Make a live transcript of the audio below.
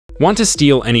Want to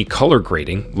steal any color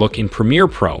grading look in Premiere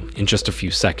Pro in just a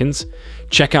few seconds?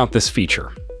 Check out this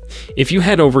feature. If you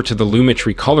head over to the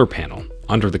Lumetri Color panel,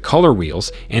 under the Color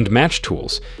Wheels and Match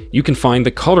Tools, you can find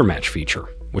the Color Match feature,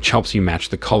 which helps you match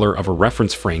the color of a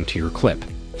reference frame to your clip.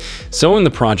 So in the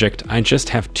project, I just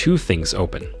have two things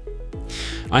open.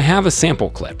 I have a sample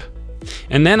clip,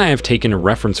 and then I have taken a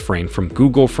reference frame from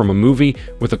Google from a movie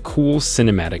with a cool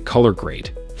cinematic color grade.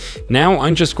 Now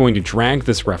I'm just going to drag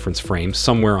this reference frame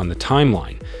somewhere on the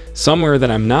timeline, somewhere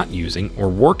that I'm not using or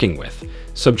working with,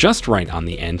 so just right on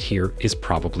the end here is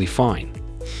probably fine.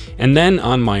 And then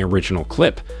on my original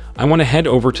clip, I want to head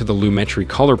over to the Lumetri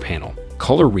Color panel,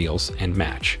 Color Wheels and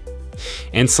Match,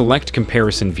 and select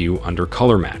Comparison View under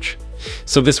Color Match.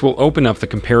 So this will open up the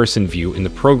comparison view in the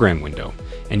program window,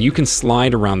 and you can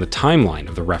slide around the timeline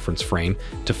of the reference frame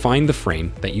to find the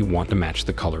frame that you want to match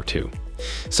the color to.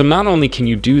 So not only can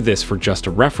you do this for just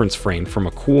a reference frame from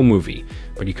a cool movie,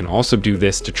 but you can also do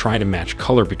this to try to match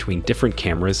color between different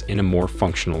cameras in a more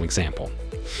functional example.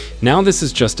 Now this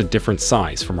is just a different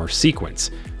size from our sequence,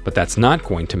 but that's not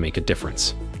going to make a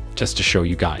difference. Just to show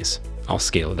you guys, I'll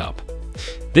scale it up.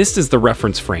 This is the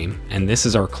reference frame, and this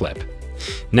is our clip.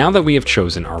 Now that we have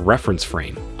chosen our reference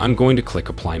frame, I'm going to click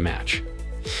Apply Match.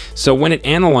 So when it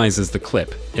analyzes the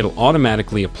clip, it'll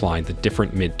automatically apply the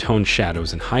different mid-tone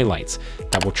shadows and highlights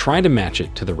that will try to match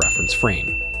it to the reference frame.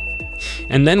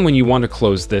 And then when you want to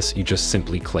close this, you just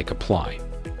simply click Apply.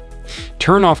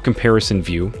 Turn off Comparison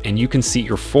View, and you can see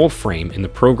your full frame in the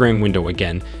program window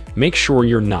again. Make sure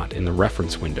you're not in the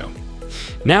reference window.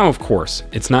 Now, of course,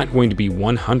 it's not going to be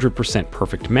 100%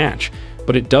 perfect match,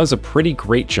 but it does a pretty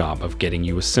great job of getting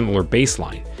you a similar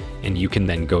baseline, and you can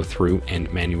then go through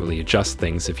and manually adjust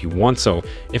things if you want. So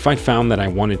if I found that I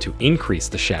wanted to increase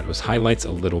the shadows highlights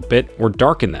a little bit or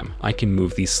darken them, I can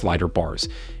move these slider bars.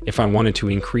 If I wanted to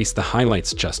increase the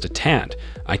highlights just a tad,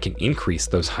 I can increase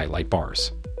those highlight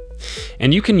bars.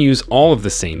 And you can use all of the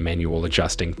same manual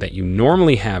adjusting that you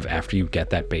normally have after you get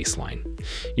that baseline.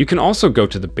 You can also go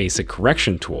to the basic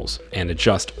correction tools and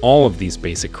adjust all of these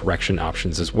basic correction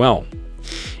options as well.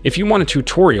 If you want a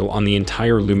tutorial on the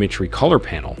entire Lumetri Color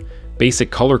panel, basic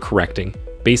color correcting,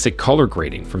 basic color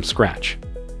grading from scratch,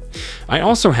 I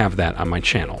also have that on my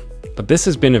channel. But this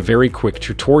has been a very quick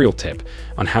tutorial tip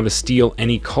on how to steal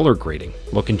any color grading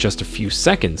look in just a few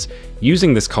seconds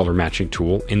using this color matching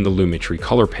tool in the Lumetri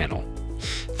Color panel.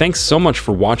 Thanks so much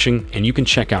for watching, and you can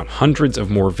check out hundreds of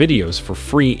more videos for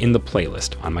free in the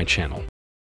playlist on my channel.